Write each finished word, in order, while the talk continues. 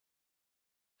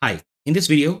Hi, in this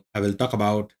video, I will talk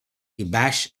about the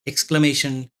bash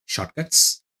exclamation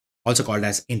shortcuts, also called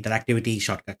as interactivity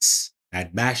shortcuts,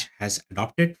 that bash has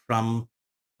adopted from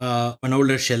an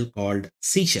older shell called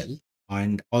C shell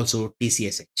and also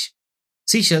TCSH.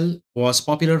 C shell was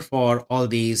popular for all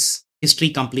these history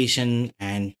completion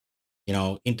and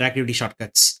interactivity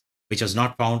shortcuts, which was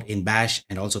not found in bash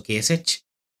and also KSH.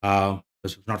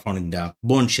 Was not found in the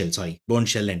bone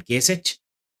shell and KSH,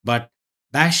 but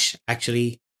bash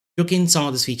actually took in some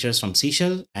of these features from C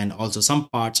shell and also some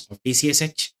parts of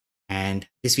TCSH, and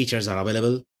these features are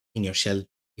available in your shell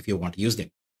if you want to use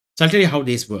them. So I'll tell you how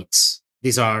this works.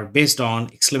 These are based on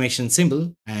exclamation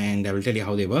symbol, and I will tell you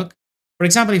how they work. For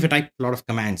example, if you type a lot of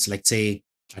commands, like say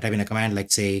I type in a command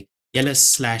like say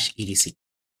ls/etc,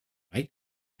 right?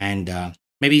 And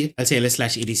maybe I'll say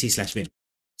ls/etc/bin,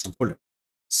 some folder,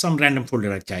 some random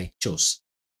folder that I chose.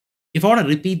 If I want to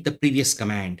repeat the previous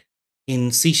command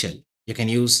in C shell, you can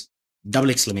use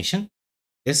double exclamation.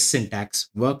 This syntax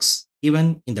works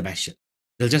even in the bash shell.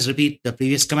 It'll just repeat the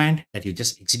previous command that you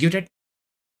just executed.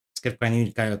 It's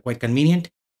quite convenient.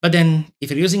 But then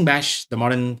if you're using bash, the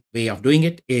modern way of doing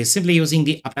it is simply using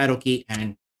the up arrow key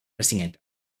and pressing enter.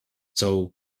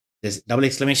 So this double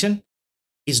exclamation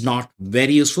is not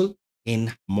very useful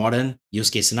in modern use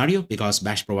case scenario because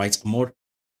bash provides a more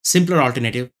simpler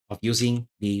alternative of using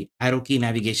the arrow key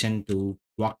navigation to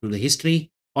walk through the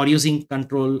history or using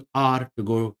control R to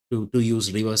go to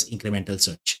use reverse incremental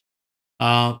search.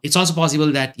 It's also possible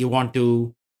that you want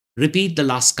to repeat the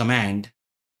last command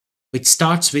which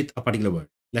starts with a particular word.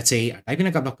 Let's say I type in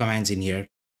a couple of commands in here.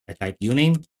 I type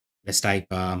uname, let's type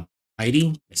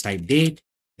ID, let's type date,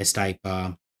 let's type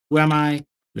who am I,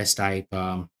 let's type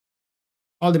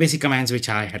all the basic commands which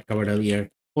I had covered earlier,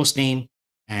 host name,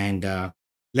 and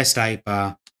let's type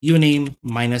uname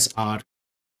minus R.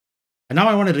 And now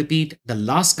I want to repeat the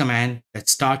last command that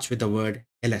starts with the word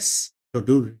ls.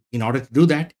 In order to do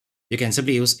that, you can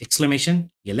simply use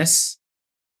exclamation ls.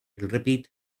 It will repeat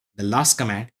the last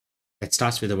command that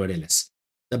starts with the word ls.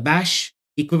 The bash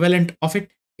equivalent of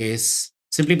it is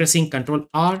simply pressing Ctrl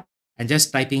R and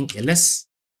just typing ls.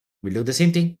 We'll do the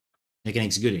same thing. You can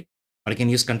execute it. Or you can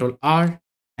use Ctrl R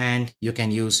and you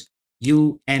can use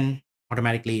UN.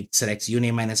 Automatically it selects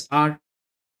uname minus R.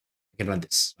 You can run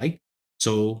this, right?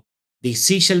 So the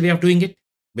C shell way of doing it,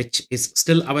 which is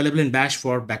still available in bash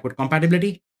for backward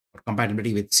compatibility or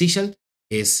compatibility with C shell,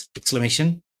 is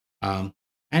exclamation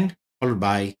and followed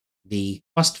by the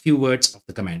first few words of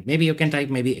the command. Maybe you can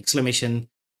type maybe exclamation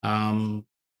WH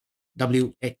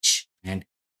and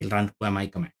it'll run who am I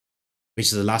command, which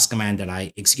is the last command that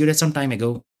I executed some time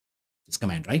ago. This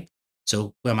command, right?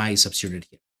 So who am I substituted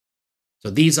here.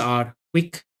 So these are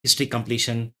quick history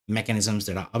completion mechanisms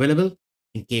that are available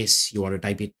in case you want to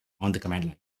type it on the command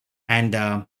line. And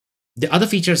the other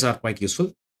features are quite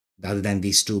useful other than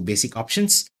these two basic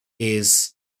options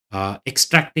is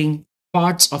extracting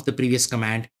parts of the previous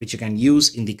command which you can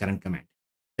use in the current command.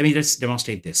 Let me just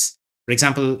demonstrate this. For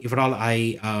example, if at all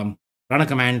I run a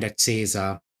command that says,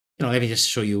 let me just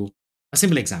show you a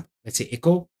simple example. Let's say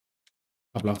echo,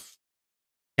 a couple of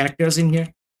characters in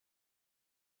here.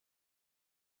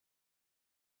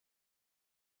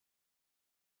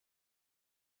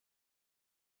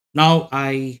 Now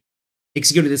I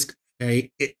executed this,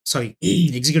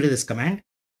 executed this command.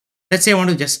 Let's say I want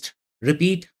to just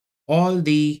repeat all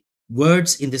the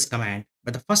words in this command,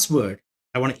 but the first word,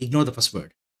 I want to ignore the first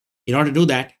word. In order to do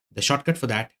that, the shortcut for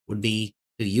that would be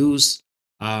to use,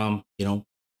 you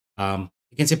can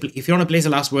simply, if you want to place the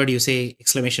last word, you say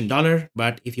exclamation dollar.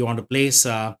 But if you want to place,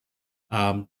 um,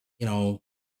 you know,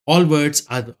 all words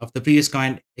of the previous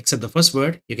command except the first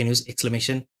word, you can use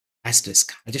exclamation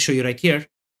asterisk. I'll just show you right here.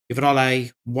 If at all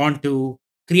I want to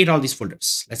create all these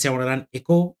folders, let's say I want to run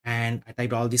echo and I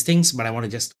typed all these things, but I want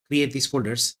to just create these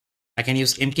folders, I can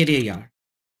use mkdir.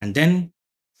 And then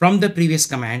from the previous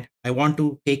command, I want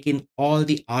to take in all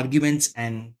the arguments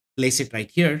and place it right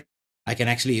here. I can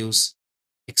actually use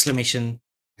exclamation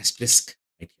asterisk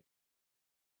right here.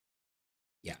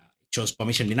 Yeah, it shows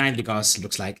permission denied because it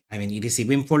looks like I'm in etc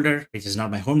vim folder, which is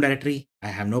not my home directory. I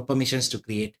have no permissions to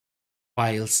create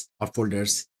files or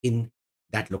folders in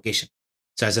that location.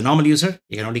 So as a normal user,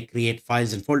 you can only create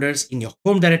files and folders in your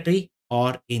home directory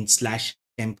or in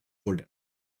 /temp folder.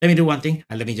 Let me do one thing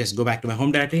and let me just go back to my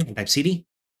home directory and type cd.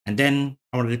 And then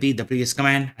I want to repeat the previous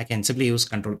command. I can simply use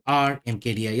Ctrl R,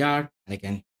 mkdir, and I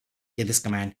can get this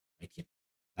command right here,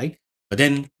 right? But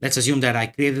then let's assume that I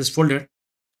create this folder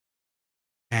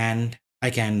and I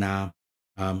can,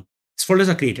 these folders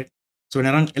are created. So when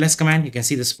I run ls command, you can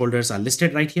see these folders are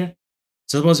listed right here.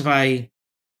 So suppose if I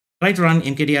try to run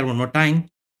mkdir one more time,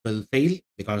 will fail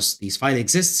because this file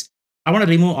exists. I want to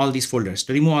remove all these folders.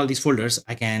 To remove all these folders,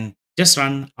 I can just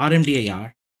run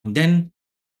rmdir, and then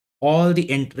all the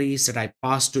entries that I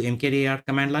pass to mkdir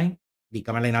command line, the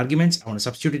command line arguments, I want to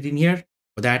substitute it in here.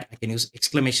 For that, I can use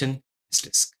exclamation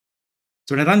asterisk.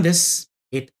 So when I run this,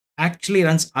 it actually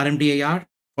runs rmdir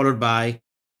followed by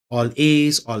all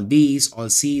A's, all B's, all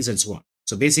C's, and so on.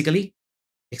 So basically,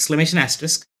 exclamation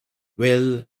asterisk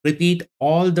will repeat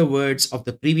all the words of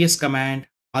the previous command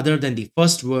other than the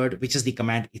first word, which is the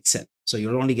command itself. So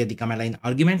you'll only get the command line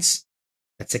arguments,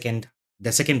 the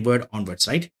second word onwards,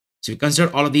 right? So we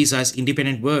consider all of these as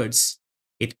independent words.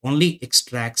 It only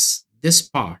extracts this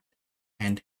part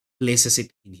and places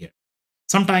it in here.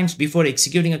 Sometimes before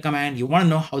executing a command, you want to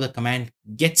know how the command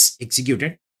gets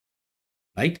executed,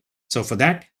 right? So for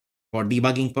that, for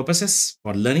debugging purposes,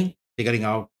 for learning, figuring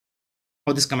out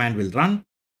how this command will run,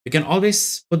 you can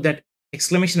always put that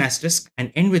exclamation asterisk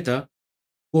and end with a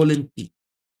colon P.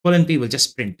 Colon P will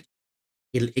just print.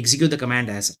 It'll execute the command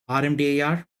as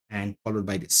rmdir and followed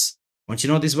by this. Once you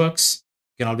know this works,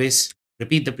 you can always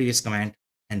repeat the previous command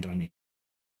and run it,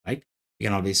 right? You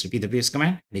can always repeat the previous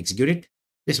command and execute it.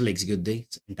 This will execute the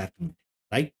entire command,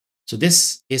 right? So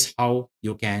this is how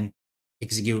you can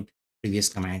execute previous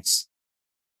commands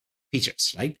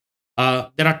features, right?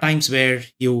 There are times where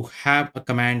you have a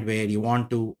command where you want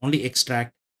to only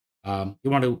extract,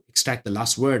 the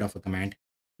last word of a command.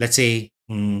 Let's say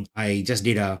I just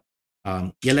did a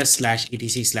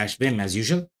ls/etc/vim as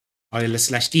usual, or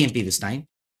ls/tmp this time,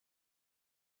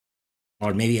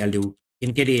 or maybe I'll do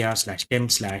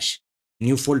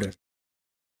mkdir/temp/new folder.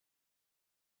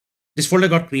 This folder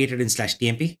got created in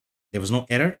 /tmp. There was no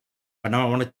error, but now I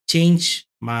want to change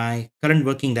my current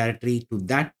working directory to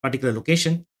that particular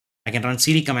location. I can run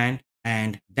cd command,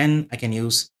 and then I can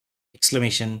use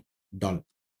exclamation dollar.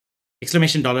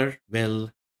 Exclamation dollar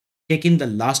will take in the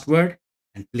last word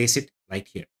and place it right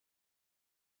here.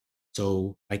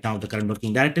 So right now the current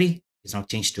working directory is now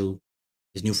changed to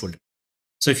this new folder.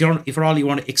 So if for all you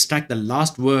want to extract the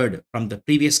last word from the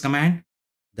previous command,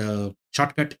 the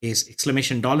shortcut is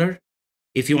exclamation dollar.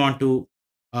 If you want to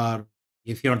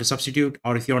substitute,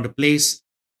 or if you want to place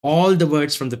all the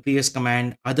words from the previous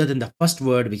command other than the first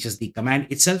word, which is the command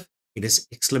itself, it is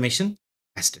exclamation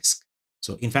asterisk.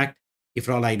 So in fact, if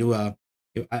all I do,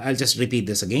 I'll just repeat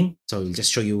this again. So I'll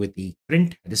just show you with the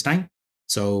print at this time.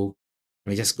 So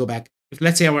let me just go back. If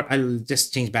let's say I'll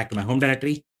just change back to my home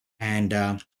directory and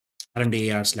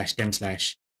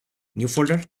rmdir/temp/new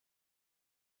folder.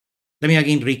 Let me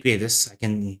again recreate this. I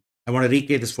want to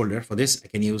recreate this folder. For this, I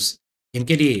can use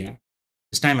mkdir.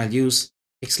 This time I'll use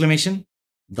exclamation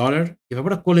dollar. If I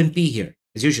put a colon P here,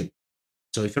 as usual.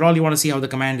 So if at all you want to see how the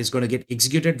command is going to get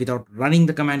executed without running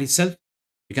the command itself,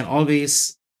 you can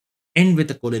always end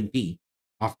with a colon P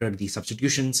after the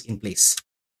substitutions in place.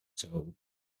 So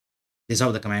this is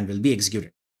how the command will be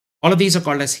executed. All of these are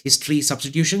called as history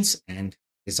substitutions, and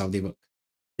this is how they work.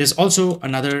 There's also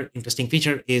another interesting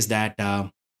feature is that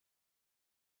I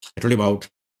told you about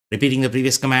repeating the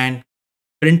previous command,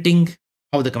 printing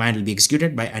how the command will be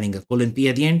executed by adding a colon P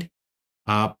at the end,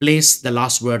 place the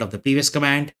last word of the previous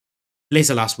command, place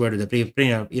the last word of the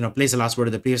place the last word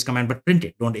of the previous command, but print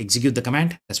it. Don't execute the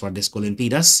command. That's what this colon P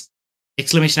does.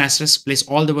 Exclamation asterisk, place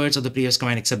all the words of the previous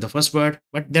command except the first word.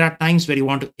 But there are times where you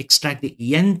want to extract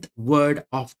the nth word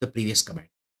of the previous command.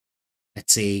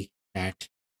 Let's say that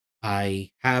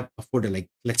I have a folder, like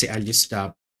let's say I'll just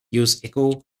use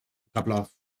echo a couple of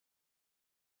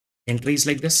entries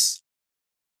like this.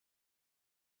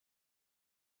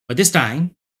 But this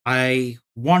time I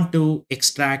want to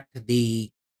extract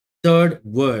the third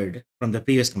word from the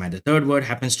previous command. The third word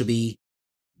happens to be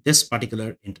this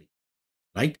particular entry,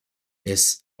 right?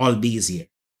 This all B's here.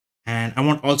 And I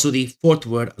want also the fourth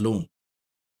word alone,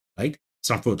 right? It's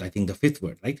not fourth, I think the fifth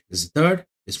word, right? This is third,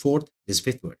 this fourth, this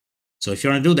fifth word. So if you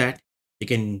want to do that, you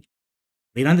can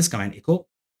rerun this command, echo.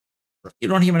 You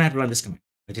don't even have to run this command.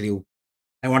 I tell you,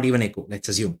 I want even echo. Let's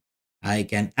assume I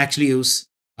can actually use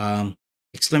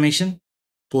exclamation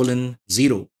colon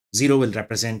 0. 0 will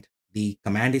represent the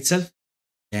command itself.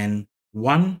 Then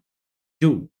 1,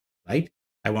 2, right?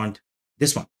 I want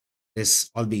this one.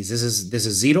 This all these. This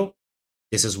is 0.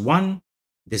 This is 1.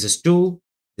 This is 2.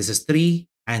 This is 3,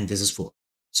 and this is 4.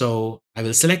 So I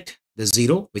will select the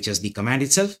 0, which is the command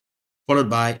itself, followed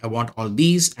by I want all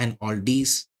these and all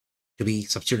these to be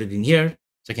substituted in here.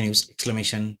 So I can use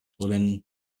exclamation colon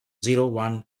 0,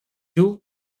 1, 2,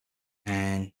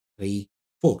 and 3,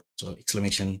 4. So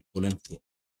exclamation colon 4.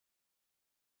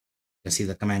 You see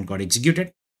the command got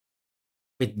executed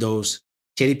with those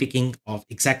cherry picking of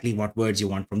exactly what words you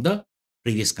want from the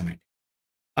previous command.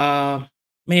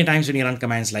 Many times when you run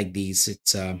commands like these,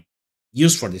 it's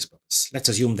used for this purpose. Let's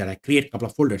assume that I create a couple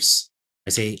of folders. I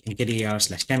say mkdir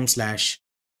slash temp slash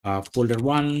folder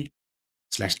one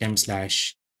slash temp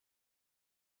slash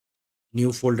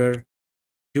new folder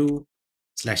two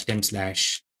slash temp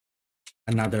slash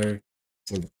another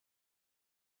folder,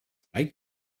 right?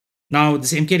 Now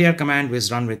this mkdir command was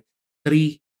run with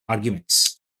three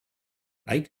arguments,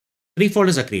 right? Three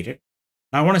folders are created.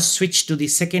 Now I want to switch to the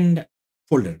second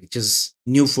folder, which is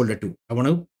new folder two. I want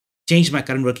to change my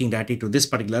current working directory to this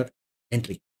particular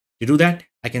entry. To do that,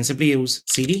 I can simply use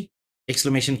cd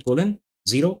exclamation colon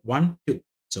 012.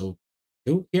 So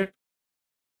 2 here,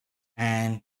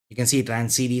 and you can see it ran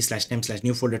cd slash temp slash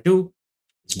new folder 2.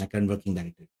 It's my current working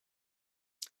directory.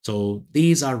 So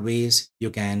these are ways you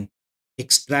can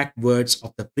extract words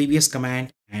of the previous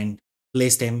command and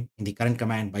place them in the current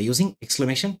command by using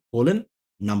exclamation colon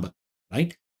number,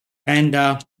 right? And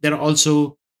there are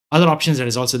also other options that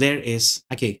is also there is,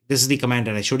 okay, this is the command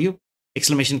that I showed you.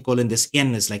 Exclamation colon, this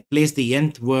n is like place the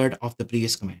nth word of the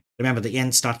previous command. Remember, the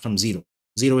n starts from 0.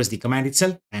 0 is the command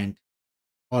itself, and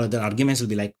all other arguments will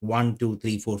be like 1, 2,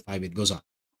 3, 4, 5, it goes on.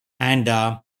 And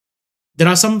there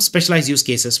are some specialized use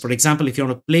cases. For example, if you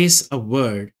want to place a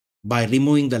word by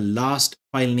removing the last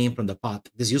file name from the path,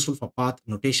 this is useful for path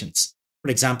notations.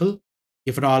 For example,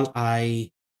 if at all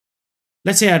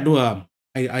let's say I do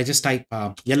I just type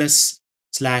ls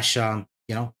slash,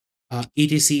 etc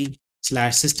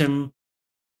slash systemd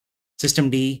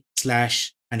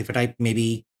slash, and if I type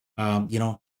maybe, um,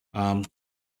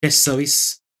 test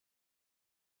service,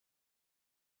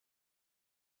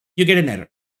 you get an error.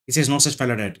 It says no such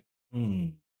file or directory.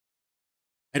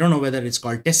 I don't know whether it's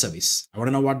called test service. I want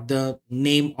to know what the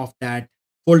name of that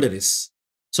folder is.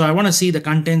 So I want to see the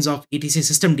contents of etc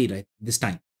systemd right this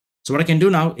time. So what I can do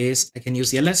now is I can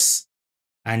use ls,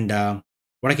 and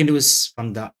what I can do is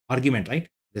from the argument, right?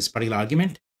 This particular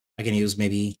argument, I can use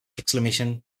maybe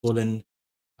exclamation colon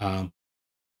um,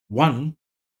 1.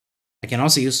 I can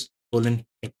also use colon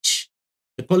h.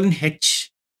 The colon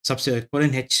h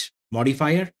colon h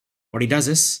modifier, what it does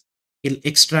is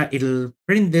it'll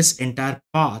print this entire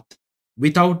path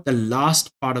without the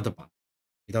last part of the path,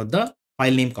 without the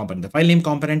file name component. The file name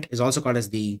component is also called as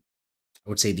the, I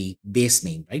would say, the base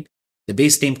name, right? The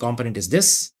base name component is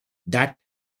this, that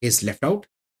is left out.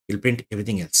 It'll print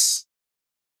everything else.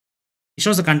 It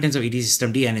shows the contents of etc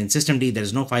systemd, and in systemd there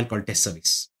is no file called test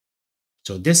service.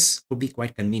 So this could be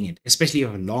quite convenient, especially if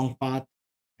you have a long path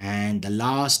and the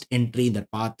last entry in the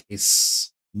path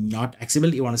is not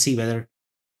accessible. You want to see whether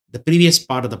the previous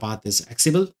part of the path is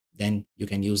accessible, then you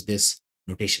can use this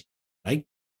notation, right?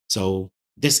 So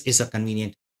this is a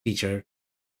convenient feature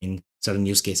in certain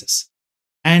use cases.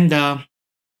 And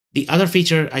the other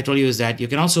feature I told you is that you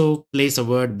can also place a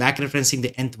word back referencing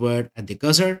the nth word at the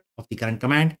cursor of the current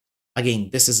command. Again,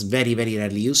 this is very, very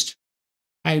rarely used.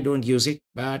 I don't use it,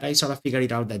 but I sort of figured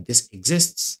it out that this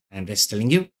exists, and just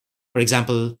telling you. For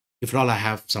example, if at all I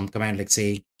have some command, let's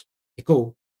say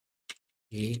echo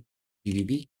a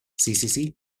dbb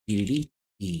ccc ddd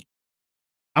e.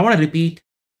 I want to repeat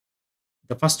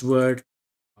the first word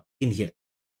in here.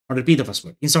 I repeat the first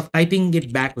word. Instead of typing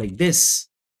it back like this,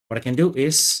 what I can do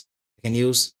is I can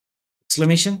use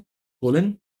exclamation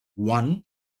colon 1,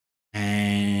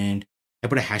 and I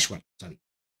put a hash 1. Sorry,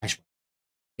 hash 1.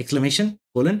 Exclamation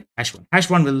colon hash 1. Hash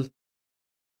 1 will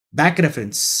back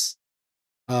reference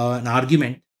an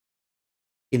argument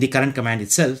in the current command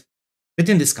itself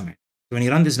within this command. So when you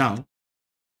run this now,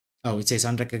 oh, it says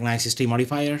unrecognized history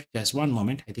modifier. Just one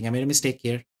moment. I think I made a mistake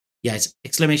here. Yeah, it's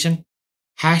exclamation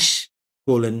hash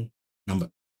colon number.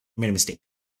 I made a mistake.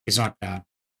 It's not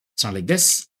like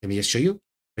this. Let me just show you.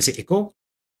 Let's say echo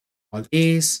all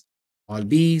A's, all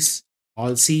B's,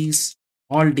 all C's,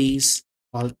 all D's,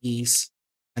 all E's.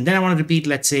 And then I want to repeat,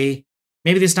 let's say,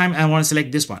 maybe this time I want to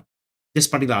select this one, this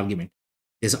particular argument.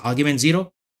 There's argument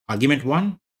 0, argument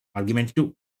 1, argument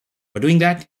 2. For doing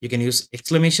that, you can use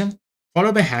exclamation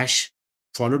followed by hash,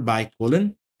 followed by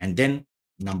colon, and then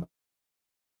number.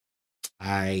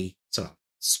 I sort of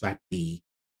swapped the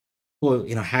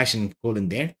hash and colon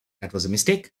there. That was a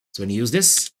mistake. So when you use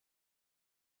this,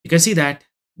 you can see that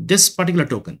this particular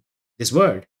token, this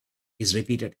word, is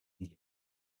repeated. You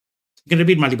can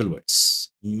repeat multiple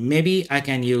words. Maybe I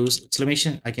can use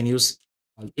exclamation. I can use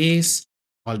all A's,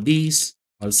 all B's,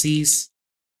 all C's,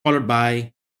 followed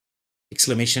by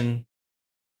exclamation.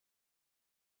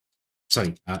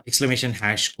 Sorry, exclamation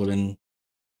hash colon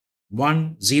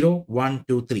 1, 0, 1,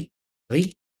 2, 3,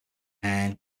 3,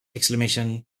 and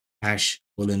exclamation hash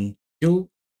colon 2,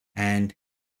 and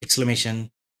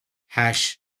exclamation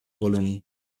hash colon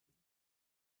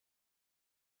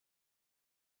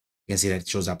You can see that it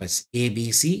shows up as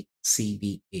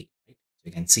ABCCBA. Right? So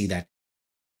you can see that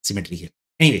symmetry here.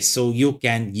 Anyway, so you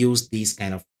can use these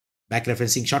kind of back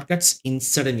referencing shortcuts in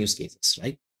certain use cases,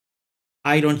 right?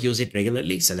 I don't use it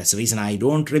regularly, so that's the reason I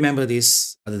don't remember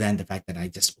this, other than the fact that I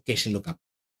just occasionally look up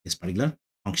this particular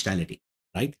functionality,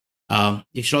 right?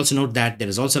 You should also note that there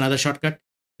is also another shortcut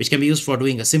which can be used for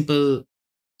doing a simple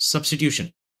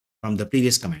substitution from the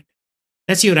previous command.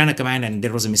 Let's say you ran a command and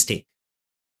there was a mistake.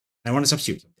 I want to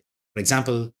substitute something. For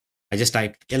example, I just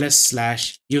typed ls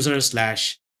slash user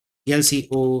slash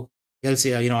lco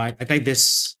lc. I typed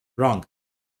this wrong,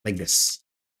 like this,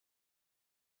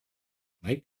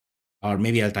 right? Or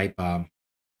maybe I'll type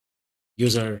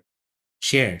user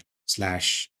share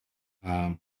slash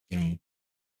um, you know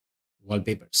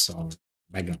wallpapers or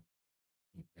background.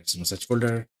 There's no such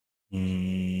folder.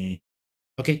 Mm,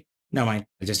 okay, never mind.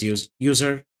 I just use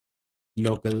user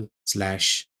local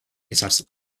slash src.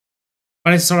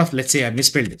 But I sort of, let's say I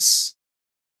misspelled this.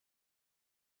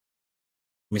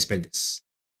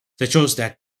 So it shows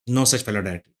that no such folder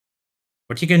directory.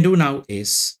 What you can do now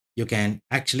is you can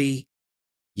actually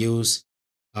use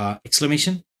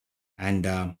exclamation and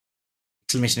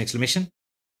exclamation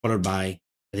followed by,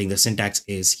 I think the syntax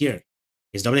is here,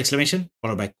 is double exclamation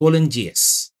followed by colon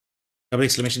gs, double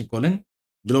exclamation colon,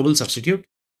 global substitute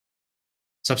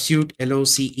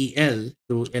LOCEL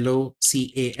to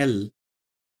LOCAL,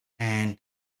 and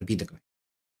repeat the command.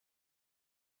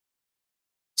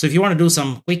 So if you want to do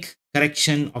some quick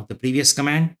correction of the previous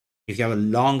command, if you have a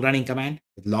long running command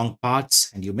with long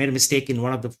paths and you made a mistake in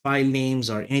one of the file names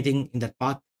or anything in that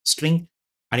path string,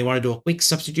 and you want to do a quick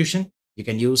substitution, you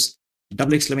can use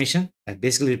double exclamation. That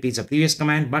basically repeats the previous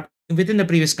command, but within the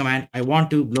previous command, I want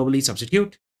to globally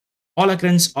substitute all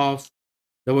occurrence of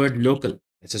the word local.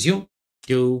 Let's assume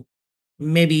to,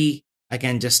 maybe I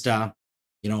can just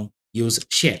use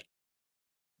share.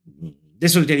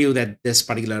 This will tell you that this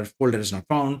particular folder is not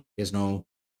found. There's no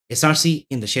src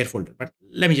in the share folder, but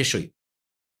let me just show you.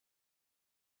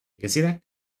 You can see that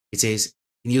it says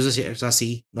in user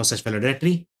src no such file or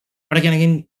directory, but I can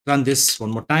again run this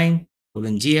one more time,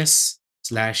 colon gs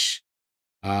slash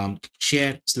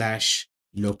share slash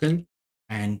local,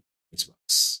 and this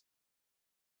works.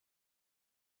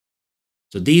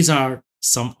 So these are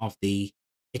some of the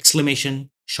exclamation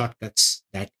shortcuts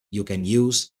that you can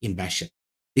use in bash shell.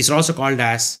 These are also called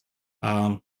as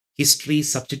history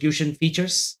substitution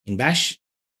features in bash.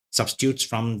 Substitutes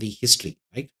from the history,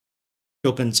 right?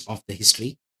 Tokens of the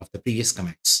history of the previous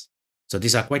commands. So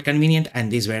these are quite convenient, and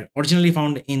these were originally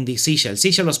found in the C shell.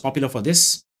 C shell was popular for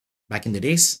this back in the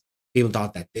days. People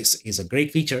thought that this is a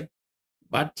great feature,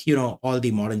 but all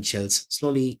the modern shells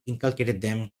slowly inculcated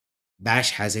them.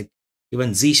 Bash has it,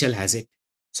 even Z shell has it.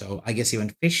 So I guess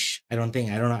even fish, I don't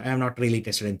know, I'm not really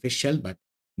tested in fish shell, but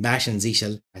bash and Z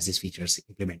shell has these features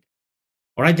implemented.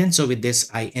 All right then, so with this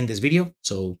I end this video.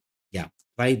 So yeah,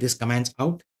 try these commands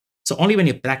out. So only when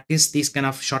you practice these kind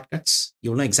of shortcuts,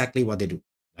 you'll know exactly what they do,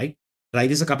 right? Try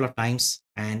this a couple of times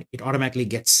and it automatically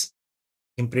gets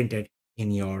imprinted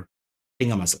in your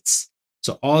finger muscles.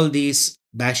 So all these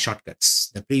bash shortcuts,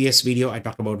 the previous video I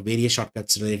talked about various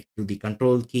shortcuts related to the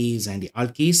control keys and the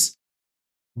alt keys.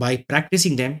 By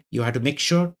practicing them, you have to make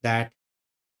sure that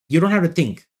you don't have to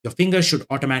think. Your fingers should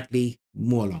automatically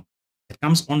move along. That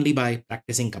comes only by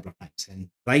practicing a couple of times, and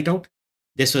try it out.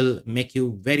 This will make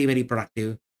you very, very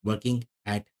productive working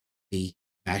at the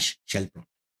bash shell prompt.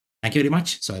 Thank you very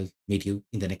much. So I'll meet you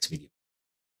in the next video.